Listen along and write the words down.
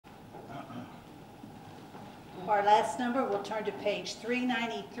Our last number, we'll turn to page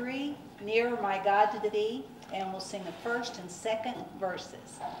 393, Nearer My God to Thee, and we'll sing the first and second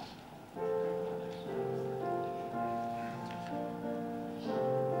verses.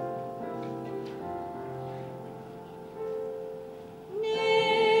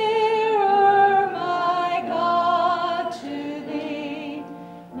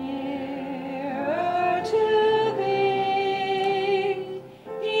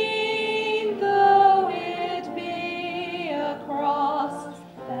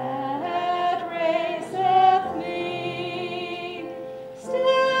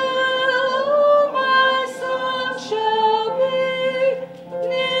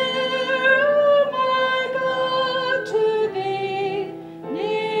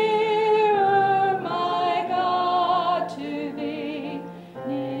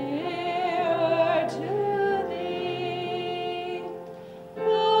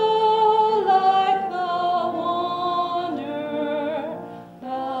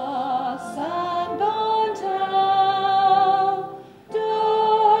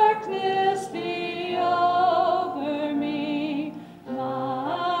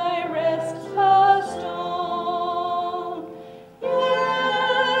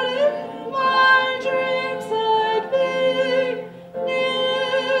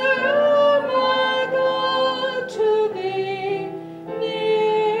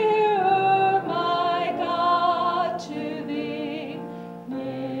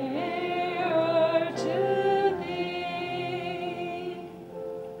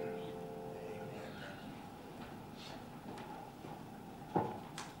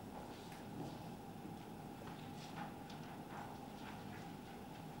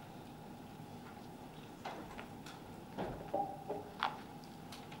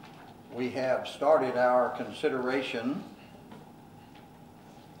 We have started our consideration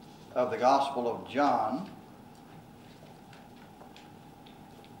of the Gospel of John.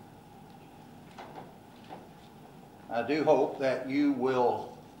 I do hope that you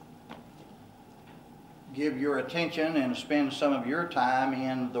will give your attention and spend some of your time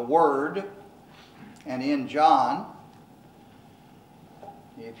in the Word and in John.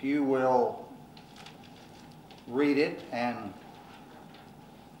 If you will read it and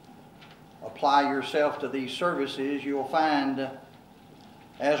apply yourself to these services, you'll find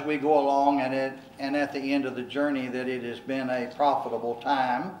as we go along and at the end of the journey that it has been a profitable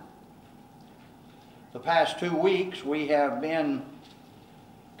time. The past 2 weeks we have been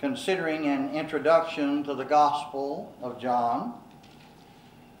considering an introduction to the Gospel of John.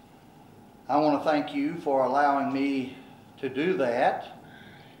 I want to thank you for allowing me to do that.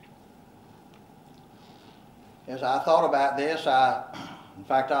 As I thought about this, in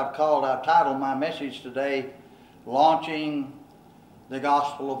fact, I've titled my message today, Launching the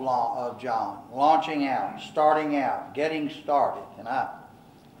Gospel of John. Launching out, starting out, getting started. And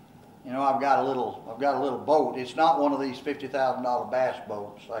I've got a little boat. It's not one of these $50,000 bass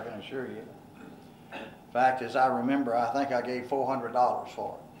boats, I can assure you. In fact, as I remember, I think I gave $400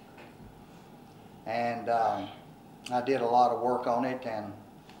 for it. And I did a lot of work on it.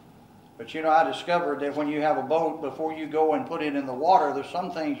 But I discovered that when you have a boat, before you go and put it in the water, there's some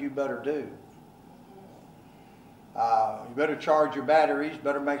things you better do. You better charge your batteries,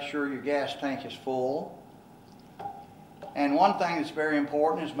 better make sure your gas tank is full. And one thing that's very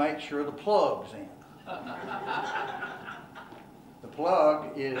important is make sure the plug's in. The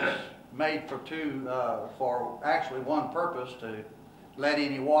plug is made for actually one purpose, to let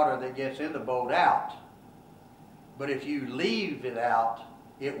any water that gets in the boat out. But if you leave it out,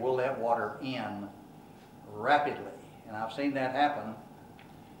 it will let water in rapidly. And I've seen that happen.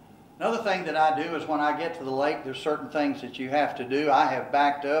 Another thing that I do is when I get to the lake, there's certain things that you have to do. I have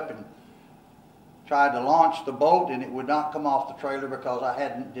backed up and tried to launch the boat, and it would not come off the trailer because I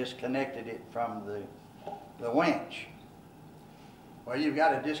hadn't disconnected it from the winch. Well, you've got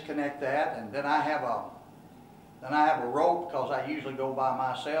to disconnect that, and then I have a rope, because I usually go by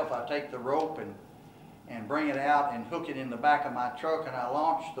myself. I take the rope and bring it out and hook it in the back of my truck, and I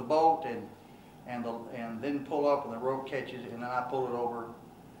launch the boat and then pull up, and the rope catches it, and then I pull it over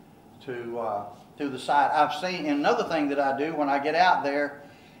to the side. I've seen another thing that I do when I get out there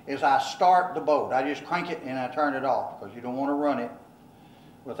is I start the boat. I just crank it and I turn it off, because you don't want to run it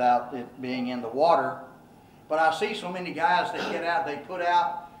without it being in the water. But I see so many guys that get out, they put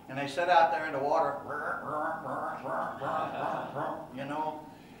out and they sit out there in the water,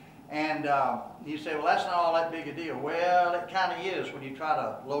 and you say, well, that's not all that big a deal. Well, it kind of is when you try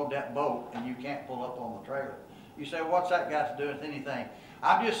to load that boat and you can't pull up on the trailer. You say, well, what's that got to do with anything?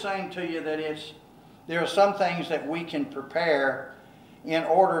 I'm just saying to you that there are some things that we can prepare in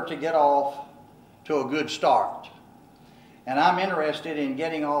order to get off to a good start. And I'm interested in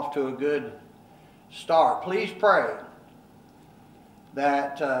getting off to a good start. Please pray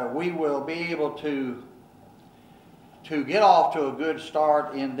that we will be able to get off to a good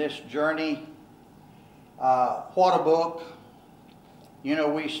start in this journey. What a book. You know,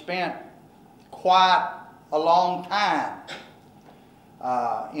 we spent quite a long time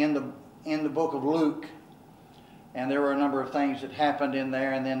in the book of Luke, and there were a number of things that happened in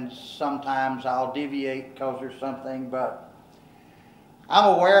there, and then sometimes I'll deviate because there's something, but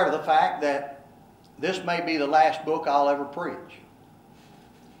I'm aware of the fact that this may be the last book I'll ever preach.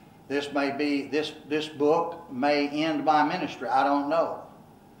 This may be, this book may end my ministry. I don't know.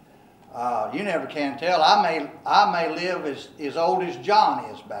 You never can tell. I may live as old as John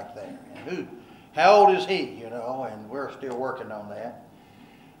is back there. And how old is he? You know, and we're still working on that.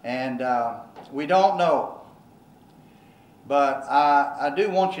 And we don't know. But I do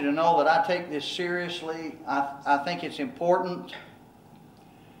want you to know that I take this seriously. I think it's important.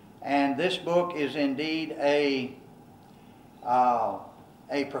 And this book is indeed a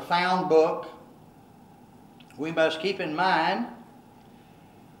profound book. We must keep in mind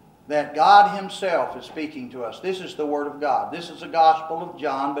that God Himself is speaking to us. This is the Word of God. This is the Gospel of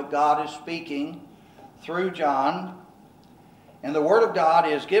John, but God is speaking through John. And the Word of God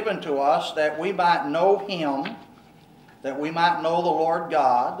is given to us that we might know Him, that we might know the Lord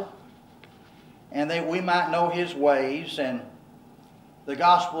God, and that we might know His ways. And the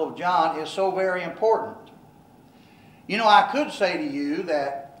Gospel of John is so very important. You know, I could say to you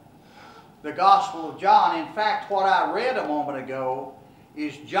that the Gospel of John, in fact, what I read a moment ago,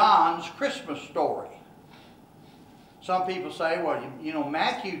 is John's Christmas story. Some people say, well, you know,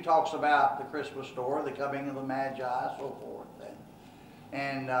 Matthew talks about the Christmas story, the coming of the Magi, so forth.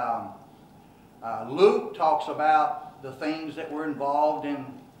 And Luke talks about the things that were involved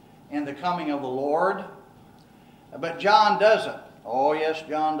in the coming of the Lord. But John doesn't. Oh, yes,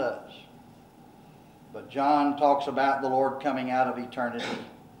 John does. But John talks about the Lord coming out of eternity.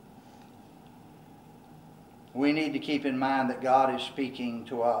 We need to keep in mind that God is speaking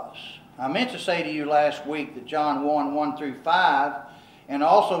to us. I meant to say to you last week that John 1, 1-5, and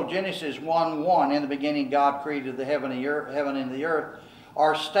also Genesis 1:1, in the beginning God created the heaven and the earth,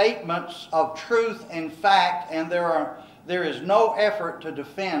 are statements of truth and fact, and there is no effort to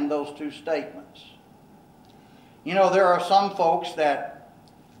defend those two statements. You know, there are some folks that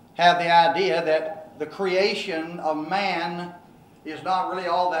have the idea that the creation of man is not really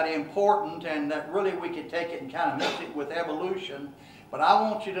all that important, and that really we could take it and kind of mix it with evolution. But I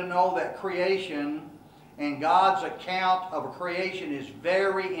want you to know that creation and God's account of a creation is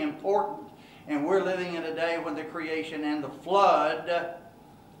very important. And we're living in a day when the creation and the flood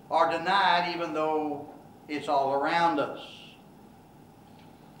are denied, even though it's all around us.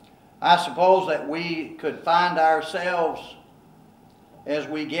 I suppose that we could find ourselves, as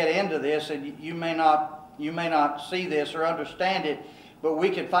we get into this, and you may not see this or understand it, but we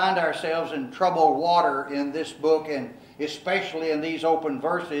could find ourselves in troubled water in this book, and especially in these open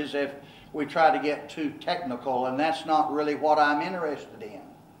verses if we try to get too technical, and that's not really what I'm interested in.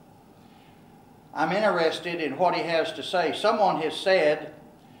 I'm interested in what he has to say. Someone has said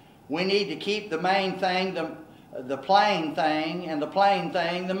we need to keep the main thing the plain thing, and the plain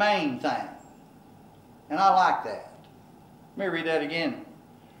thing the main thing. And I like that. Let me read that again.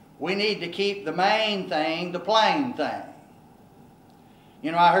 We need to keep the main thing the plain thing.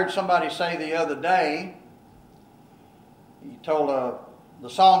 You know, I heard somebody say the other day, he told the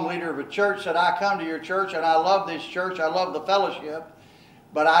song leader of a church, said, I come to your church and I love this church, I love the fellowship,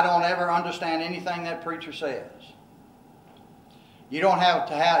 but I don't ever understand anything that preacher says. You don't have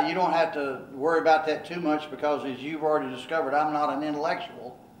to worry about that too much, because as you've already discovered, I'm not an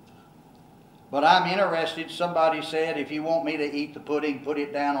intellectual. But I'm interested. Somebody said, if you want me to eat the pudding, put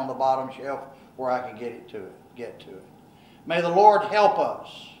it down on the bottom shelf where I can get to it. May the Lord help us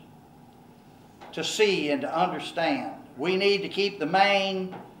to see and to understand. We need to keep the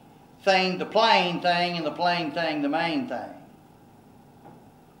main thing the plain thing, and the plain thing the main thing.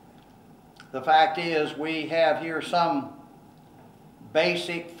 The fact is, we have here some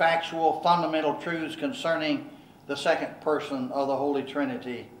basic, factual, fundamental truths concerning the second person of the Holy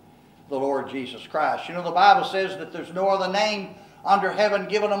Trinity, the Lord Jesus Christ. You know, the Bible says that there's no other name under heaven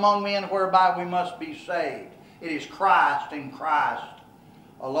given among men whereby we must be saved. It is Christ and Christ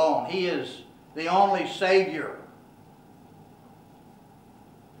alone. He is the only Savior.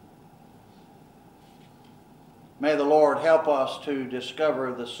 May the Lord help us to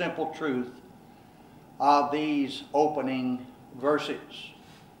discover the simple truth of these opening verses.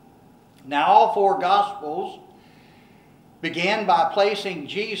 Now, all four Gospels begin by placing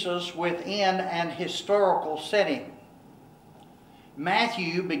Jesus within an historical setting.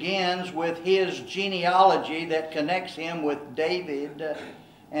 Matthew begins with his genealogy that connects him with David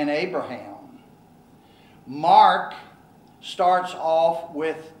and Abraham. Mark starts off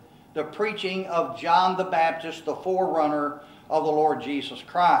with the preaching of John the Baptist, the forerunner of the Lord Jesus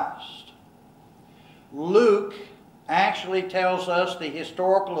Christ. Luke actually tells us the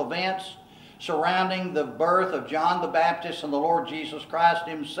historical events surrounding the birth of John the Baptist and the Lord Jesus Christ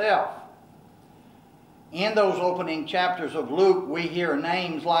himself. In those opening chapters of Luke, we hear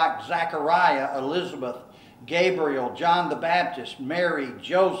names like Zechariah, Elizabeth, Gabriel, John the Baptist, Mary,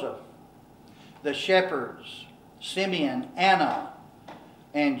 Joseph, the shepherds, Simeon, Anna,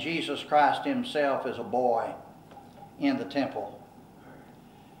 and Jesus Christ himself as a boy in the temple.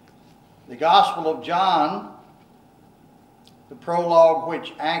 The Gospel of John, the prologue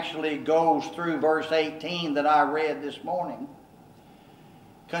which actually goes through verse 18 that I read this morning,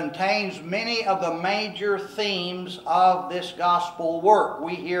 contains many of the major themes of this gospel work.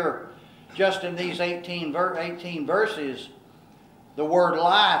 We hear just in these 18 verses the word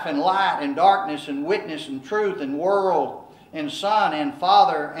life and light and darkness and witness and truth and world and Son and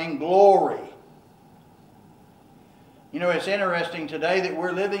Father and glory. You know, it's interesting today that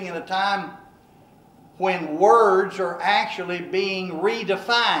we're living in a time when words are actually being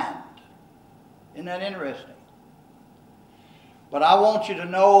redefined. Isn't that interesting? But I want you to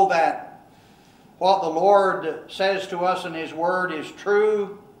know that what the Lord says to us in His Word is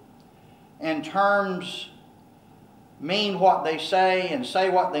true, and terms mean what they say and say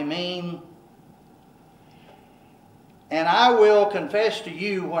what they mean. And I will confess to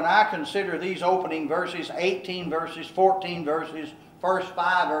you, when I consider these opening verses, 18 verses, 14 verses, first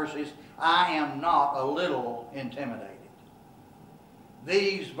 5 verses, I am not a little intimidated.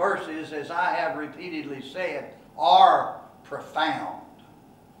 These verses, as I have repeatedly said, are profound.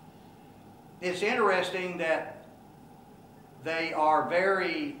 It's interesting that they are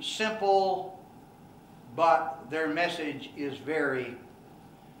very simple, but their message is very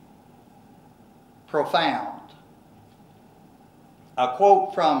profound. A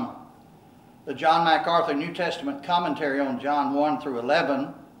quote from the John MacArthur New Testament commentary on John 1 through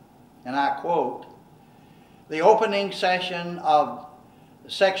 11, and I quote, "The opening section of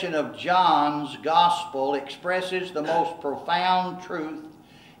John's Gospel expresses the most profound truth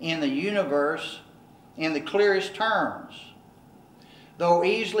in the universe in the clearest terms. Though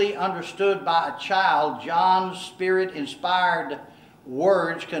easily understood by a child, John's Spirit-inspired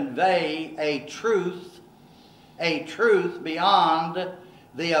words convey a truth beyond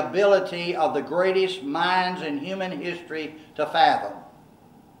the ability of the greatest minds in human history to fathom.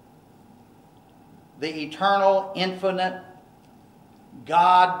 The eternal, infinite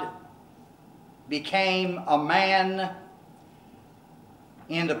God became a man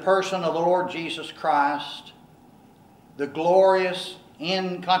in the person of the Lord Jesus Christ. The glorious,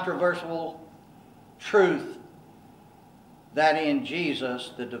 incontrovertible truth that in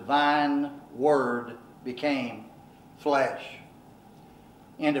Jesus the divine Word became flesh."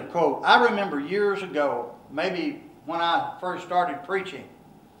 End of quote. I remember years ago, maybe when I first started preaching,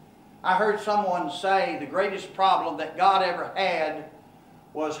 I heard someone say the greatest problem that God ever had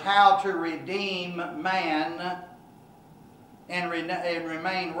was how to redeem man and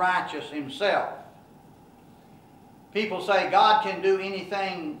remain righteous himself. People say God can do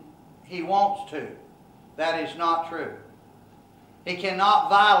anything He wants to. That is not true. He cannot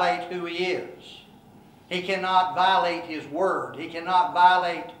violate who He is. He cannot violate His Word. He cannot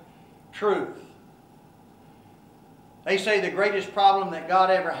violate truth. They say the greatest problem that God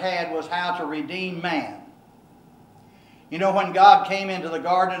ever had was how to redeem man. You know, when God came into the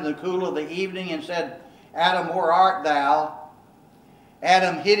garden in the cool of the evening and said, "Adam, where art thou?"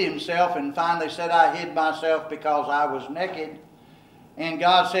 Adam hid himself and finally said, "I hid myself because I was naked." And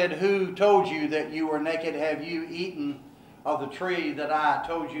God said, "Who told you that you were naked? Have you eaten of the tree that I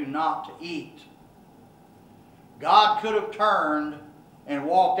told you not to eat?" God could have turned and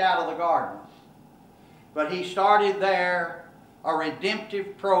walked out of the garden. But He started there a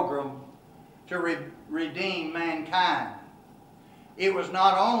redemptive program to redeem mankind. It was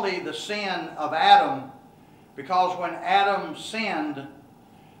not only the sin of Adam, because when Adam sinned,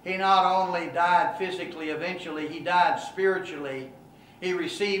 he not only died physically eventually, he died spiritually. He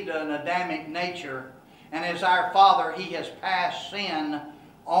received an Adamic nature, and as our Father, He has passed sin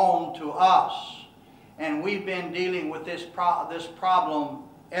on to us. And we've been dealing with this problem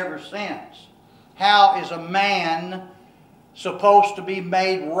ever since. How is a man supposed to be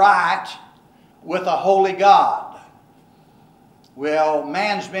made right with a holy God? Well,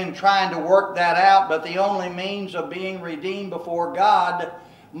 man's been trying to work that out, but the only means of being redeemed before God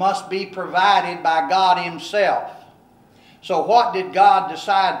must be provided by God Himself. So what did God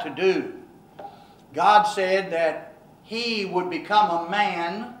decide to do? God said that He would become a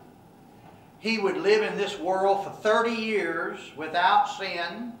man. He would live in this world for 30 years without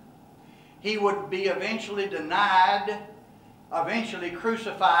sin. He would be eventually denied, eventually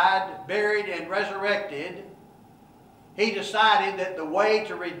crucified, buried, and resurrected. He decided that the way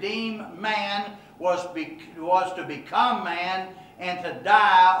to redeem man was to become man and to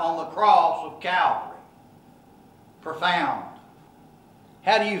die on the cross of Calvary. Profound.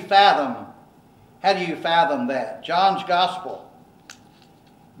 How do you fathom that? John's Gospel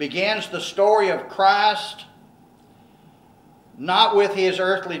begins the story of Christ not with His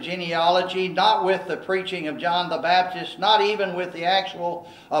earthly genealogy, not with the preaching of John the Baptist, not even with the actual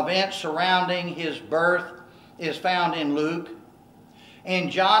events surrounding His birth, is found in Luke.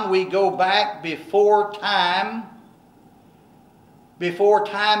 In John we go back before time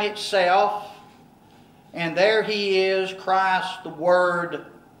itself, and there He is, Christ, the Word,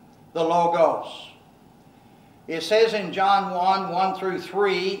 the Logos. It says in John 1 through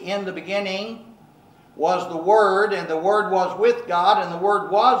 3, in the beginning was the Word, and the Word was with God, and the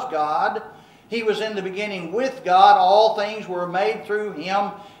Word was God. He was in the beginning with God. All things were made through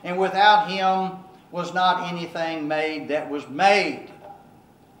Him, and without Him was not anything made that was made.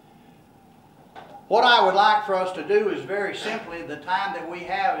 What I would like for us to do is very simply, the time that we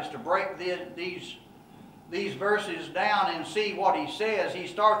have is to break these verses down and see what he says. He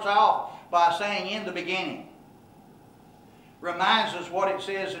starts off by saying, in the beginning. Reminds us what it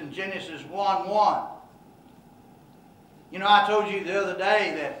says in Genesis 1:1. You know, I told you the other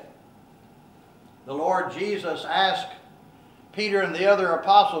day that the Lord Jesus asked Peter and the other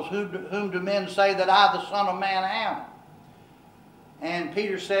apostles, whom do men say that I, the Son of Man, am? And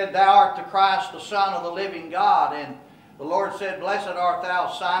Peter said, Thou art the Christ, the Son of the living God. And the Lord said, Blessed art thou,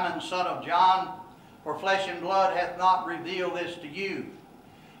 Simon, son of John, for flesh and blood hath not revealed this to you.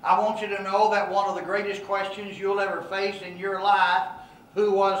 I want you to know that one of the greatest questions you'll ever face in your life,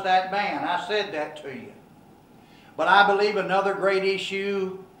 who was that man? I said that to you. But I believe another great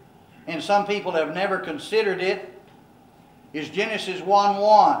issue, and some people have never considered it, is Genesis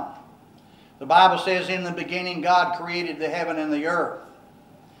 1:1. The Bible says, in the beginning God created the heaven and the earth.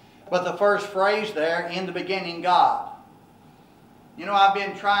 But the first phrase there, in the beginning God. You know, I've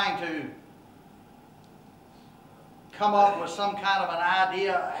been trying to come up with some kind of an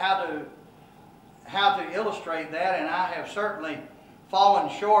idea how to illustrate that, and I have certainly fallen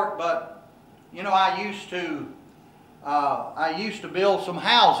short. But you know, I used to build some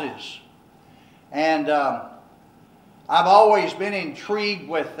houses, and I've always been intrigued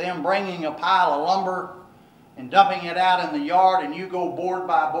with them bringing a pile of lumber and dumping it out in the yard, and you go board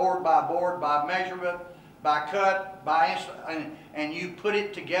by board by board by measurement, by cut, and you put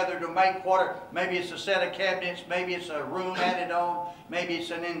it together to make maybe it's a set of cabinets, maybe it's a room added on, maybe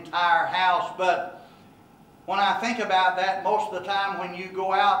it's an entire house. But when I think about that, most of the time when you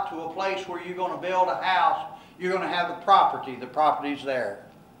go out to a place where you're going to build a house, you're going to have the property. The property's there.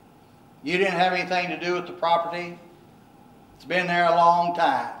 You didn't have anything to do with the property. It's been there a long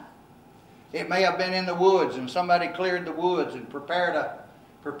time. It may have been in the woods, and somebody cleared the woods and prepared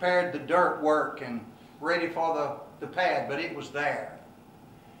the dirt work and ready for the pad, but it was there.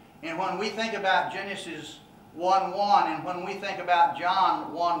 And when we think about Genesis 1:1, and when we think about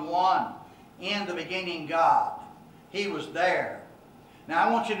John 1:1, in the beginning God, He was there. Now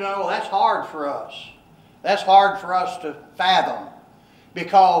I want you to know that's hard for us. That's hard for us to fathom,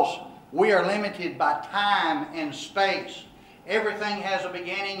 because we are limited by time and space. Everything has a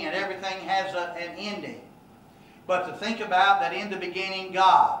beginning and everything has an ending. But to think about that, in the beginning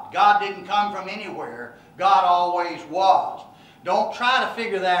God. God didn't come from anywhere. God always was. Don't try to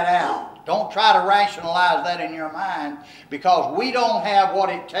figure that out. Don't try to rationalize that in your mind, because we don't have what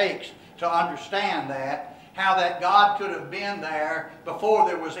it takes to understand that, how that God could have been there before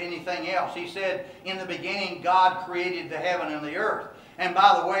there was anything else. He said, in the beginning God created the heaven and the earth. And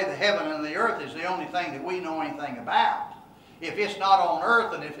by the way, the heaven and the earth is the only thing that we know anything about. If it's not on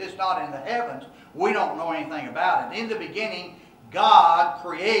earth and if it's not in the heavens, we don't know anything about it. In the beginning, God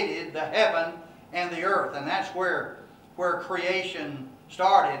created the heaven and the earth. And that's where creation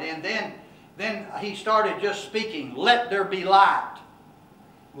started. And then He started just speaking, let there be light.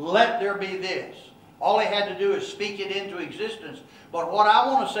 Let there be this. All He had to do is speak it into existence. But what I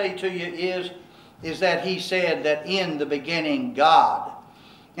want to say to you is that He said that in the beginning God.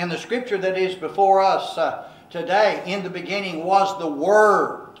 In the scripture that is before us today, in the beginning was the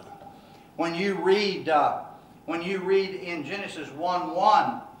Word. When you read When you read in Genesis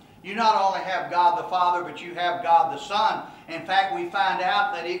 1:1, you not only have God the Father, but you have God the Son. In fact, we find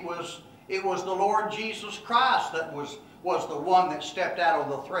out that it was the Lord Jesus Christ that was the one that stepped out of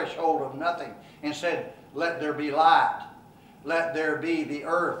the threshold of nothing and said, "Let there be light. Let there be the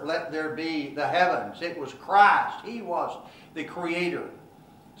earth. Let there be the heavens." It was Christ. He was the creator.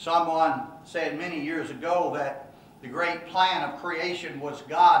 Someone said many years ago that the great plan of creation was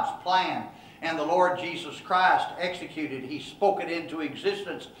God's plan, and the Lord Jesus Christ executed. He spoke it into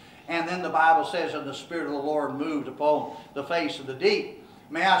existence, and then the Bible says, "And the Spirit of the Lord moved upon the face of the deep."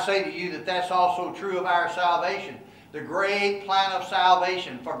 May I say to you that that's also true of our salvation. The great plan of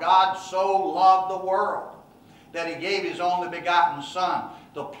salvation. For God so loved the world that He gave His only begotten Son.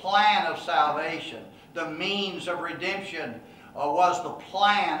 The plan of salvation, the means of redemption, was the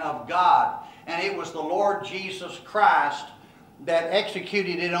plan of God. And it was the Lord Jesus Christ that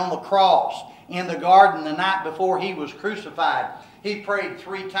executed it on the cross in the garden the night before He was crucified. He prayed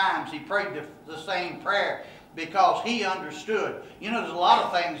 3 times. He prayed the same prayer because He understood. You know, there's a lot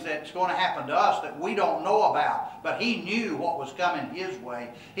of things that's going to happen to us that we don't know about, but He knew what was coming His way.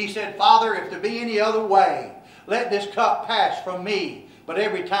 He said, "Father, if there be any other way, let this cup pass from me." But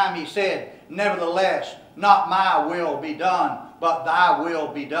every time He said, "Nevertheless, not my will be done, but thy will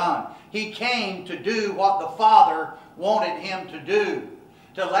be done." He came to do what the Father wanted Him to do,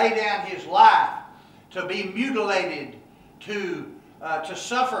 to lay down His life, to be mutilated, to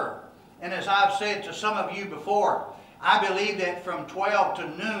suffer. And as I've said to some of you before, I believe that from 12 to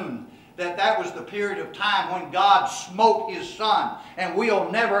noon, that was the period of time when God smote His Son. And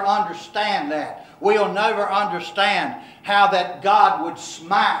we'll never understand that. We'll never understand how that God would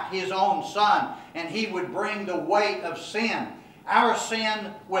smite His own Son and He would bring the weight of sin. Our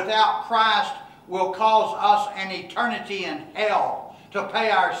sin without Christ will cause us an eternity in hell to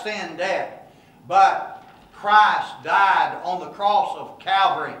pay our sin debt. But Christ died on the cross of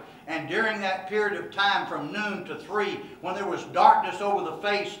Calvary. And during that period of time from noon to 3, when there was darkness over the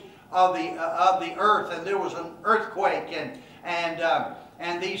face of the earth, and there was an earthquake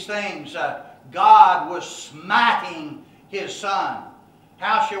and these things, God was smiting His Son.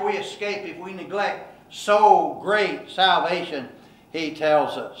 How shall we escape if we neglect so great salvation? He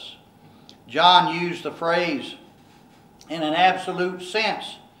tells us. John used the phrase in an absolute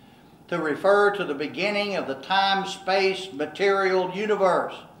sense to refer to the beginning of the time-space material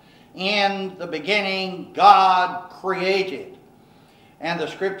universe. In the beginning, God created. And the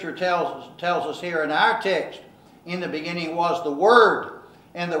Scripture tells us here in our text, in the beginning was the Word,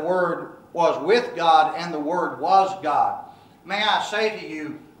 and the Word was with God, and the Word was God. May I say to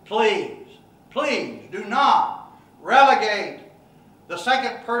you, please, please do not relegate the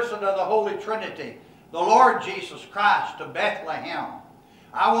second person of the Holy Trinity, the Lord Jesus Christ, to Bethlehem.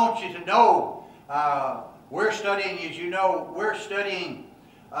 I want you to know, we're studying, as you know, we're studying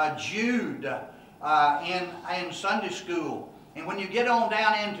Jude in Sunday school. And when you get on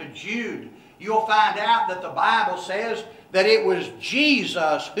down into Jude, you'll find out that the Bible says that it was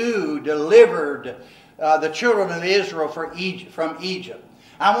Jesus who delivered the children of Israel from Egypt.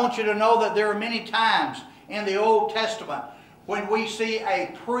 I want you to know that there are many times in the Old Testament when we see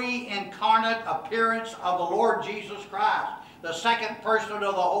a pre-incarnate appearance of the Lord Jesus Christ, the second person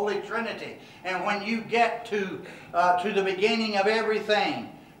of the Holy Trinity. And when you get to the beginning of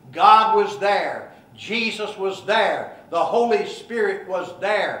everything, God was there, Jesus was there, the Holy Spirit was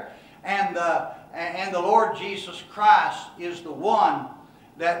there, and the Lord Jesus Christ is the one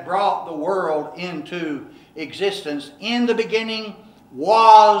that brought the world into existence. In the beginning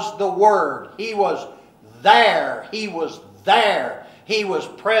was the Word. He was there. He was there. He was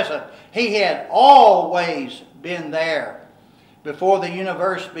present. He had always been there. Before the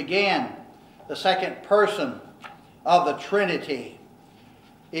universe began, the second person of the Trinity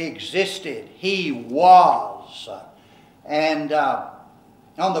existed. He was. And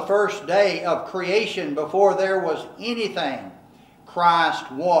on the first day of creation, before there was anything,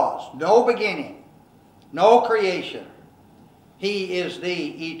 Christ was. No beginning, no creation. He is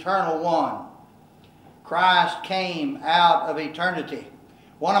the eternal one. Christ came out of eternity.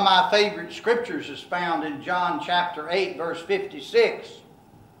 One of my favorite scriptures is found in John chapter 8, verse 56.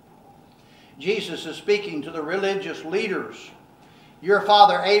 Jesus is speaking to the religious leaders. Your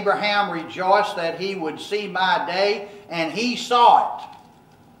father Abraham rejoiced that he would see my day, and he saw it.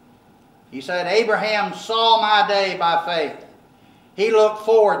 He said, Abraham saw my day by faith. He looked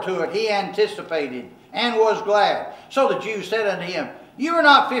forward to it. He anticipated and was glad. So the Jews said unto him, You are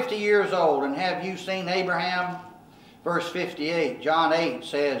not 50 years old, and have you seen Abraham? Verse 58, John 8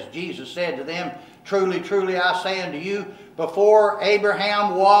 says, Jesus said to them, "Truly, truly, I say unto you, before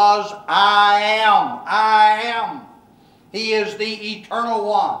Abraham was, I am. I am." He is the eternal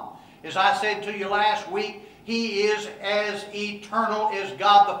one. As I said to you last week, He is as eternal as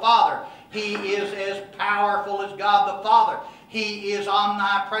God the Father. He is as powerful as God the Father. He is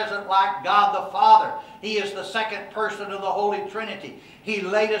omnipresent like God the Father. He is the second person of the Holy Trinity. He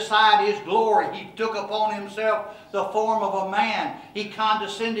laid aside His glory. He took upon Himself the form of a man. He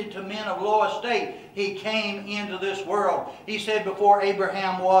condescended to men of low estate. He came into this world. He said, "Before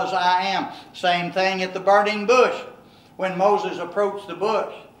Abraham was, I am." Same thing at the burning bush. When Moses approached the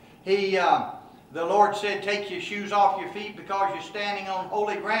bush, the Lord said, "Take your shoes off your feet because you're standing on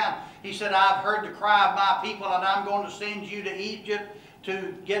holy ground." He said, "I've heard the cry of my people, and I'm going to send you to Egypt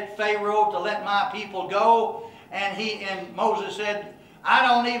to get Pharaoh to let my people go." And Moses said, "I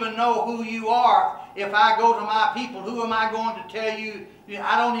don't even know who you are. If I go to my people, who am I going to tell you?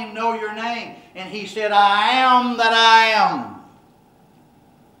 I don't even know your name." And He said, "I am that I am."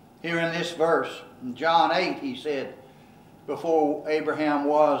 Here in this verse, in John 8, He said, "Before Abraham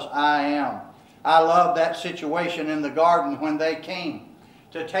was, I am." I love that situation in the garden when they came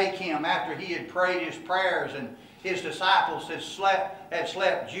to take Him after He had prayed His prayers and His disciples had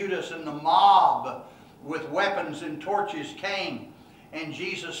slept. Judas and the mob with weapons and torches came, and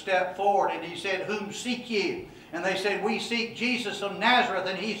Jesus stepped forward and He said, "Whom seek ye?" And they said, "We seek Jesus of Nazareth."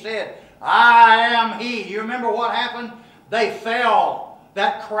 And He said, "I am He." You remember what happened? They fell.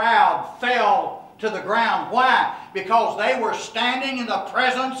 That crowd fell to the ground. Why? Because they were standing in the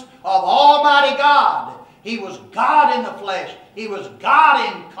presence of Almighty God. He was God in the flesh. He was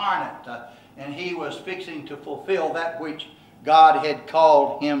God incarnate. And He was fixing to fulfill that which God had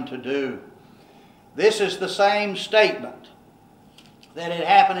called Him to do. This is the same statement that had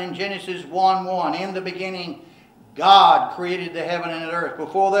happened in Genesis 1:1. In the beginning, God created the heaven and the earth.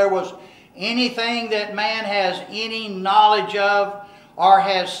 Before there was anything that man has any knowledge of or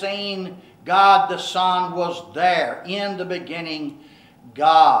has seen, God the Son was there. In the beginning,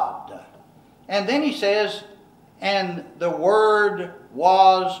 God. And then He says, "And the Word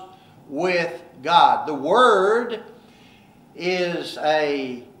was with God." The Word is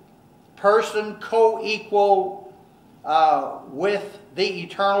a person co-equal with the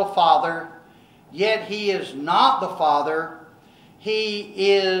eternal Father, yet He is not the Father. He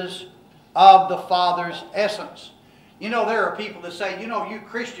is of the Father's essence. You know, there are people that say, you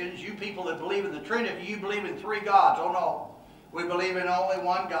Christians, you people that believe in the Trinity, you believe in three gods. Oh no. We believe in only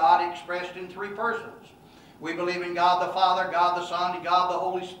one God expressed in three persons. We believe in God the Father, God the Son, and God the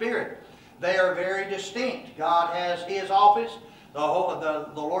Holy Spirit. They are very distinct. God has His office. The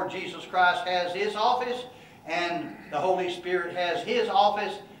Lord Jesus Christ has His office. And the Holy Spirit has His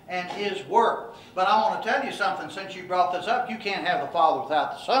office and His work. But I want to tell you something, since you brought this up. You can't have the Father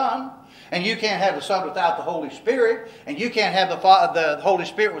without the Son. And you can't have the Son without the Holy Spirit. And you can't have the Holy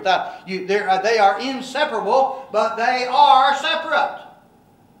Spirit without you. They are inseparable, but they are separate.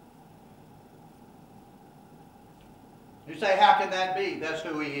 You say, how can that be? That's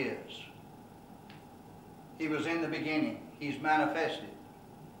who He is. He was in the beginning. He's manifested.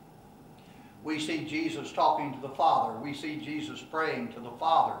 We see Jesus talking to the Father. We see Jesus praying to the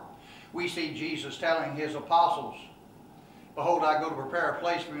Father. We see Jesus telling His apostles, "Behold, I go to prepare a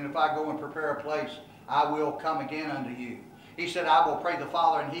place for you, and if I go and prepare a place, I will come again unto you." He said, "I will pray the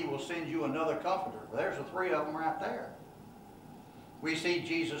Father, and He will send you another Comforter." There's the three of them right there. We see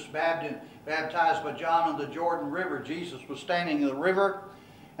Jesus baptized by John in the Jordan River. Jesus was standing in the river,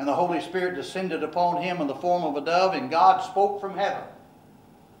 and the Holy Spirit descended upon Him in the form of a dove, and God spoke from heaven.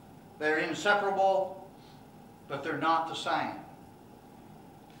 They're inseparable, but they're not the same.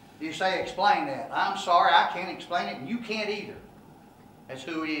 You say, explain that. I'm sorry, I can't explain it, and you can't either. That's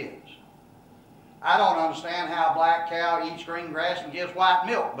who He is. I don't understand how a black cow eats green grass and gives white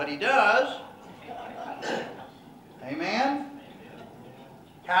milk, but He does. Amen?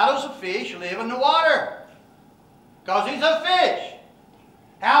 How does a fish live in the water? Because he's a fish.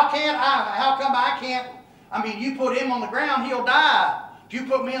 How come I can't? I mean, you put him on the ground, he'll die. If you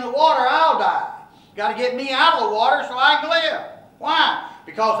put me in the water, I'll die. You got to get me out of the water so I can live. Why?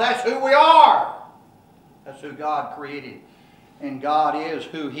 Because that's who we are. That's who God created. And God is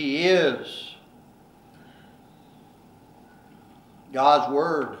who He is. God's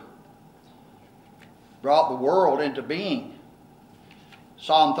Word brought the world into being.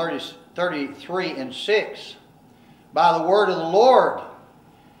 Psalm 33:6. By the word of the Lord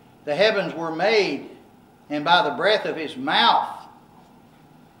the heavens were made, and by the breath of His mouth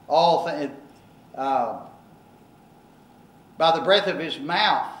all things. By the breath of His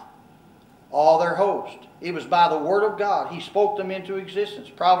mouth all their host. It was by the word of God. He spoke them into existence.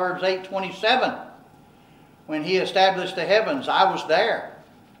 Proverbs 8:27. When he established the heavens, I was there.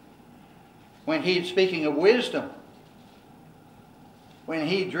 When he, speaking of wisdom, when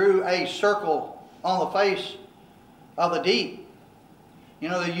he drew a circle on the face of the deep. You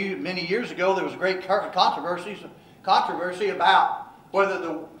know, many years ago there was a great controversy about whether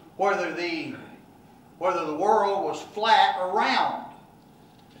the world was flat or round.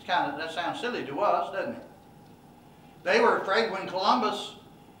 That sounds silly to us, doesn't it? They were afraid when Columbus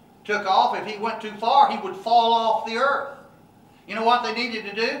took off, if he went too far, he would fall off the earth. You know what they needed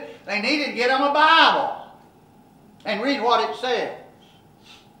to do? They needed to get them a Bible and read what it says.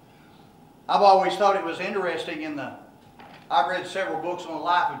 I've always thought it was interesting I've read several books on the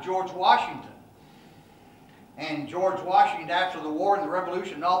life of George Washington. And George Washington, after the war and the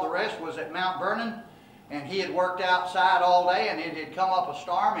Revolution and all the rest, was at Mount Vernon. And he had worked outside all day, and it had come up a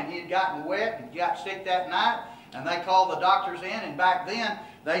storm, and he had gotten wet and got sick that night. And they called the doctors in, and back then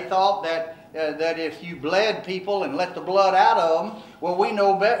they thought that if you bled people and let the blood out of them, well, we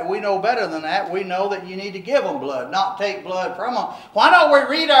know better than that. We know that you need to give them blood, not take blood from them. Why don't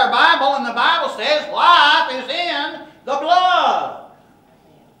we read our Bible? And the Bible says life is in the blood.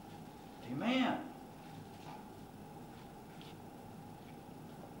 Amen.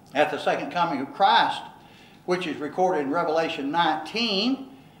 At the second coming of Christ, which is recorded in Revelation 19,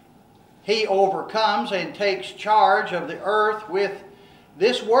 he overcomes and takes charge of the earth with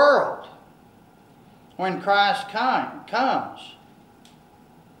this world when Christ comes.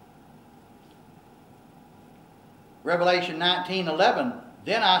 Revelation 19:11,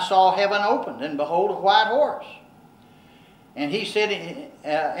 then I saw heaven opened, and behold, a white horse. And he sitting,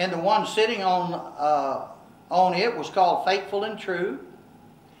 and the one sitting on it was called Faithful and True.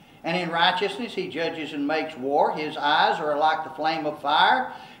 And in righteousness he judges and makes war. His eyes are like the flame of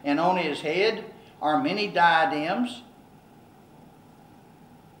fire, and on his head are many diadems.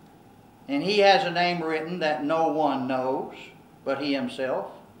 And he has a name written that no one knows but he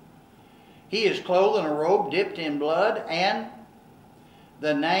himself. He is clothed in a robe dipped in blood, and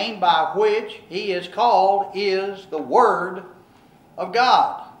the name by which he is called is the Word of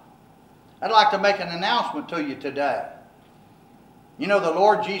God. I'd like to make an announcement to you today. You know, the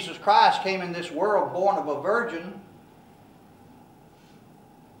Lord Jesus Christ came in this world born of a virgin,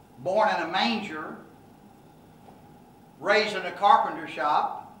 born in a manger, raised in a carpenter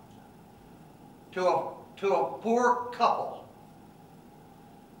shop, to a poor couple.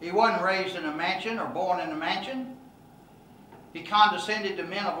 He wasn't raised in a mansion or born in a mansion. He condescended to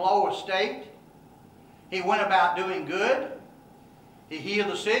men of low estate. He went about doing good. He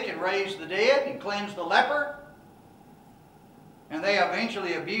healed the sick and raised the dead and cleansed the leper. And they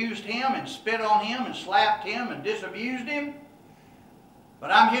eventually abused him and spit on him and slapped him and disabused him.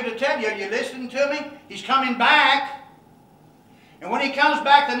 But I'm here to tell you, you listening to me? He's coming back. And when he comes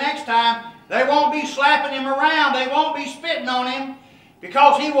back the next time, they won't be slapping him around. They won't be spitting on him.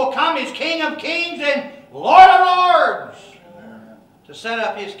 Because he will come as King of Kings and Lord of Lords to set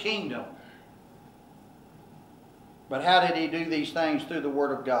up his kingdom. But how did he do these things? Through the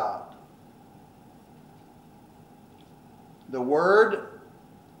Word of God. The Word,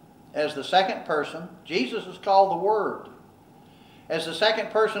 as the second person, Jesus is called the Word. As the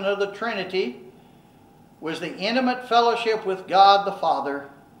second person of the Trinity, was the intimate fellowship with God the Father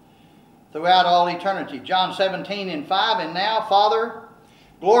throughout all eternity. John 17:5, and now, Father,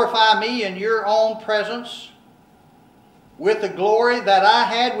 glorify me in your own presence with the glory that I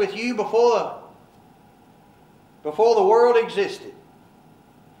had with you before the world existed.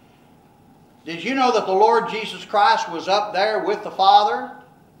 Did you know that the Lord Jesus Christ was up there with the Father?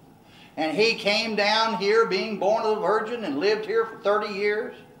 And he came down here being born of the Virgin and lived here for 30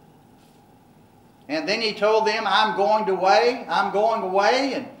 years. And then he told them, I'm going away,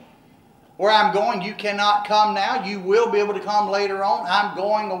 and where I'm going you cannot come now. You will be able to come later on. I'm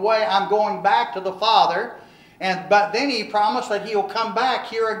going away. I'm going back to the Father. But then he promised that he'll come back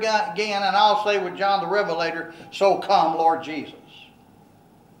here again, and I'll say with John the Revelator, so come, Lord Jesus.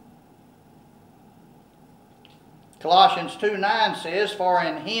 Colossians 2:9 says, for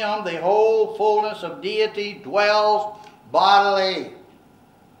in him the whole fullness of deity dwells bodily.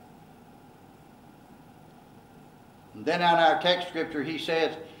 And then on our text scripture he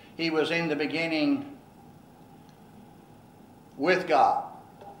says, he was in the beginning with God.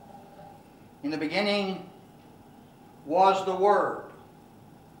 In the beginning was the Word.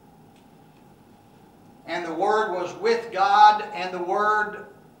 And the Word was with God, and the Word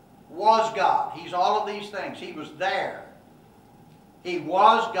was God. He's all of these things. He was there. He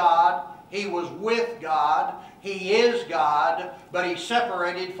was God. He was with God. He is God, but he's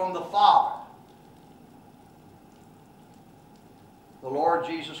separated from the Father. the Lord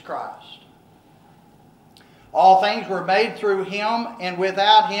Jesus Christ. All things were made through him, and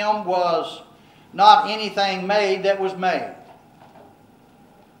without him was not anything made that was made.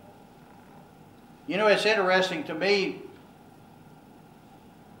 You know, it's interesting to me,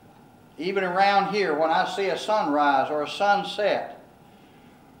 even around here, when I see a sunrise or a sunset,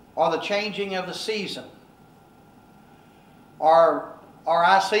 or the changing of the season, or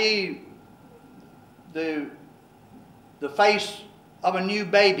I see the face of a new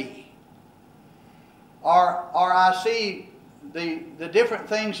baby, or I see the different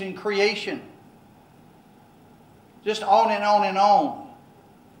things in creation, just on and on and on.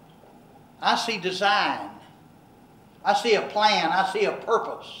 I see design. I see a plan. I see a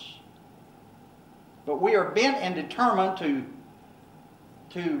purpose. But we are bent and determined to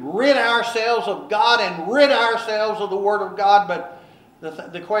rid ourselves of God and rid ourselves of the Word of God. But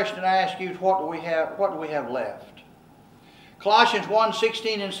the question I ask you is, what do we have left? Colossians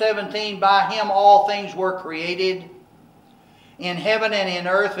 1:16 and 17, by him all things were created, in heaven and in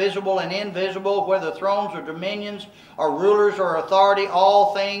earth, visible and invisible, whether thrones or dominions or rulers or authority,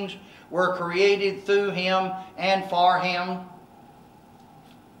 all things were created through him and for him.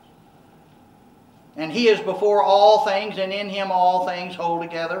 And he is before all things, and in him all things hold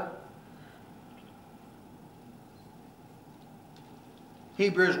together.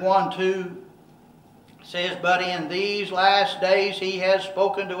 Hebrews 1:2 says, but in these last days he has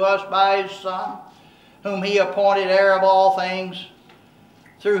spoken to us by his Son, whom he appointed heir of all things,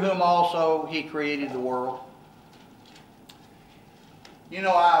 through whom also he created the world. You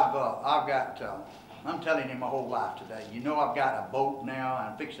know, I'm telling you my whole life today. You know, I've got a boat now, and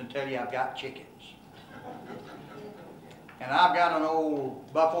I'm fixing to tell you I've got chickens. And I've got an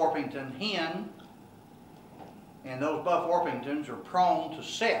old Buff Orpington hen, and those Buff Orpingtons are prone to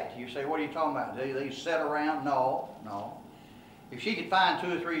set. You say, what are you talking about? Do they set around? No. If she could find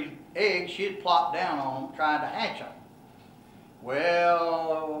 2 or 3 eggs, she'd plop down on them trying to hatch them.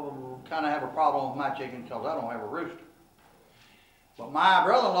 Well, kind of have a problem with my chicken because I don't have a rooster. But my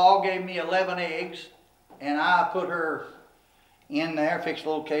brother-in-law gave me 11 eggs, and I put her in there, fixed a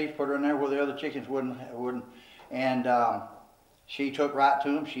little cage, put her in there where the other chickens wouldn't. And she took right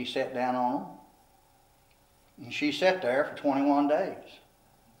to them. She sat down on them. And she sat there for 21 days.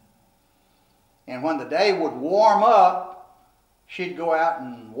 And when the day would warm up, she'd go out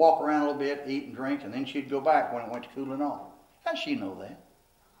and walk around a little bit, eat and drink, and then she'd go back when it went to cooling off. How does she know that?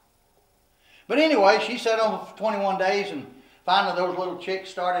 But anyway, she sat on for 21 days, and finally those little chicks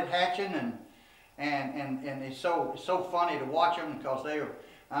started hatching, and it's so funny to watch them because they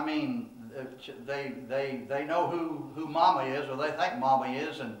know who Mama is, or they think Mama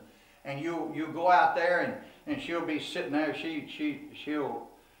is, and you go out there and she'll be sitting there. She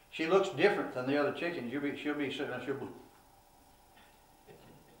looks different than the other chickens. She'll be sitting there.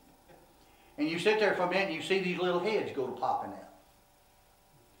 And you sit there for a minute and you see these little heads go to popping out.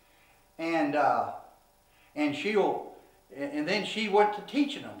 And then she went to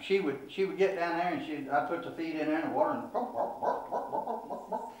teaching them. She would get down there and I'd put the feed in there and water, and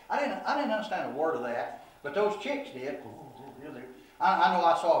I didn't understand a word of that, but those chicks did. I know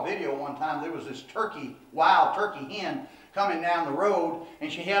I saw a video one time. There was this wild turkey hen coming down the road,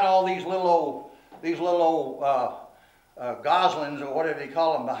 and she had all these little old goslings, or whatever they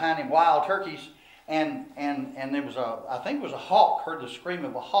call them, behind him, wild turkeys, and there was I think it was a hawk. Heard the scream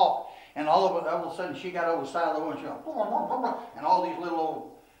of a hawk, and all of a sudden she got over the side of the road, and she went, and all these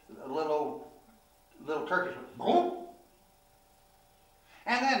little turkeys went, boom.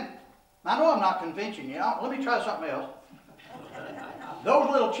 And then, I know I'm not convincing you. Let me try something else. Those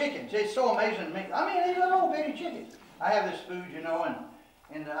little chickens, it's so amazing to me. I mean, these little bitty chickens. I have this food, you know,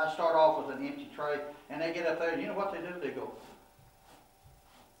 and I start off with an empty tray, and they get up there, and you know what they do? They go.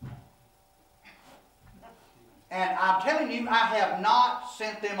 And I'm telling you, I have not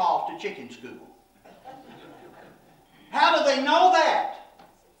sent them off to chicken school. How do they know that?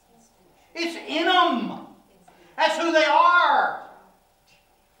 It's in them. That's who they are.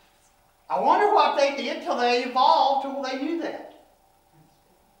 I wonder what they did till they evolved, till they knew that.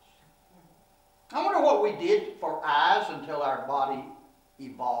 I wonder what we did for eyes until our body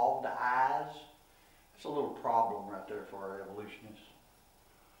evolved to eyes. It's a little problem right there for our evolutionists.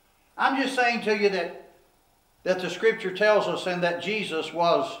 I'm just saying to you that the Scripture tells us, and that Jesus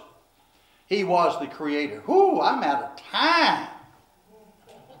was the Creator. Whoo, I'm out of time.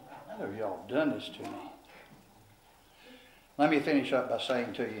 How have y'all done this to me? Let me finish up by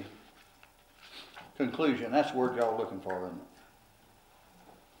saying to you, conclusion. That's the word y'all are looking for, isn't it?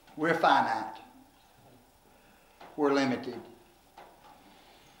 We're finite. We're limited.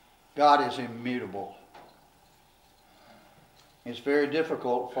 God is immutable. It's very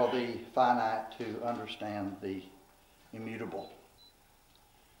difficult for the finite to understand the immutable.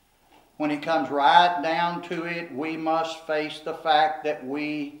 When it comes right down to it, we must face the fact that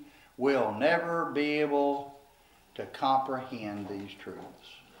we will never be able to comprehend these truths.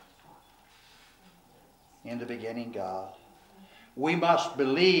 In the beginning, God. We must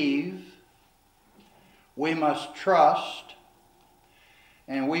believe, we must trust,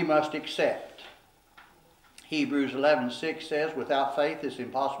 and we must accept. Hebrews 11:6 says, without faith it's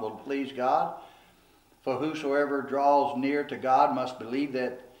impossible to please God, for whosoever draws near to God must believe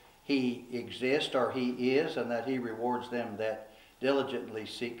that He exists, or He is, and that He rewards them that diligently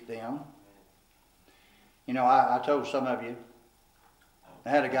seek them. You know, I told some of you, I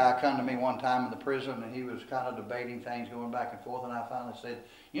had a guy come to me one time in the prison, and he was kind of debating things, going back and forth, and I finally said,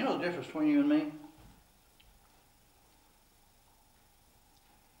 you know the difference between you and me?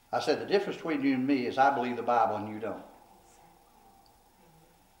 I said, the difference between you and me is I believe the Bible and you don't.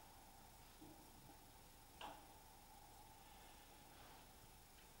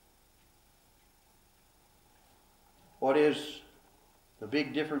 What is the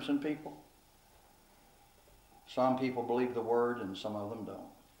big difference in people? Some people believe the Word and some of them don't.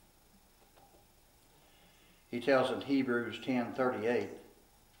 He tells in Hebrews 10:38,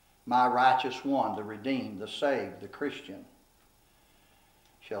 my righteous one, the redeemed, the saved, the Christian,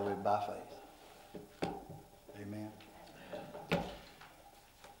 shall live by faith. Amen.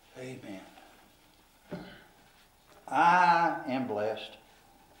 Amen. I am blessed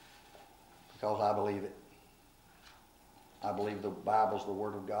because I believe it. I believe the Bible is the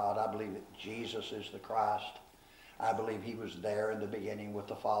Word of God. I believe that Jesus is the Christ. I believe He was there in the beginning with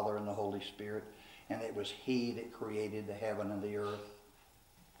the Father and the Holy Spirit, and it was He that created the heaven and the earth.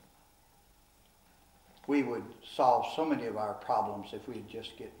 We would solve so many of our problems if we'd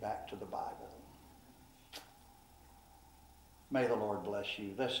just get back to the Bible. May the Lord bless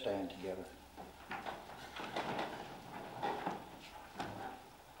you. Let's stand together.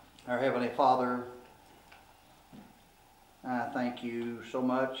 Our Heavenly Father, I thank you so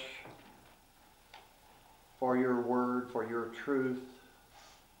much for your word, for your truth,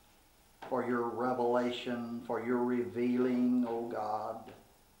 for your revelation, for your revealing, oh God.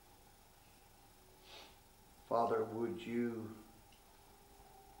 Father, would you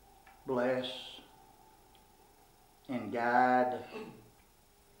bless and guide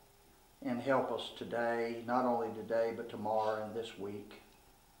and help us today, not only today, but tomorrow and this week.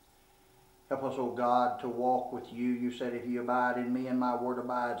 Help us, O God, to walk with you. You said, if you abide in me and my word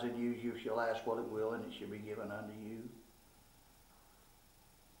abides in you, you shall ask what it will, and it shall be given unto you.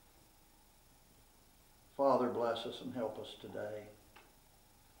 Father, bless us and help us today.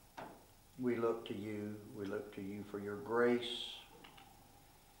 We look to you. We look to you for your grace.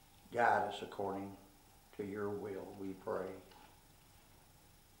 Guide us according to your will, we pray.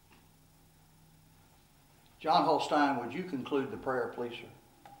 John Holstein, would you conclude the prayer, please, sir?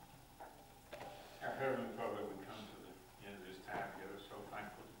 Our Heavenly Father,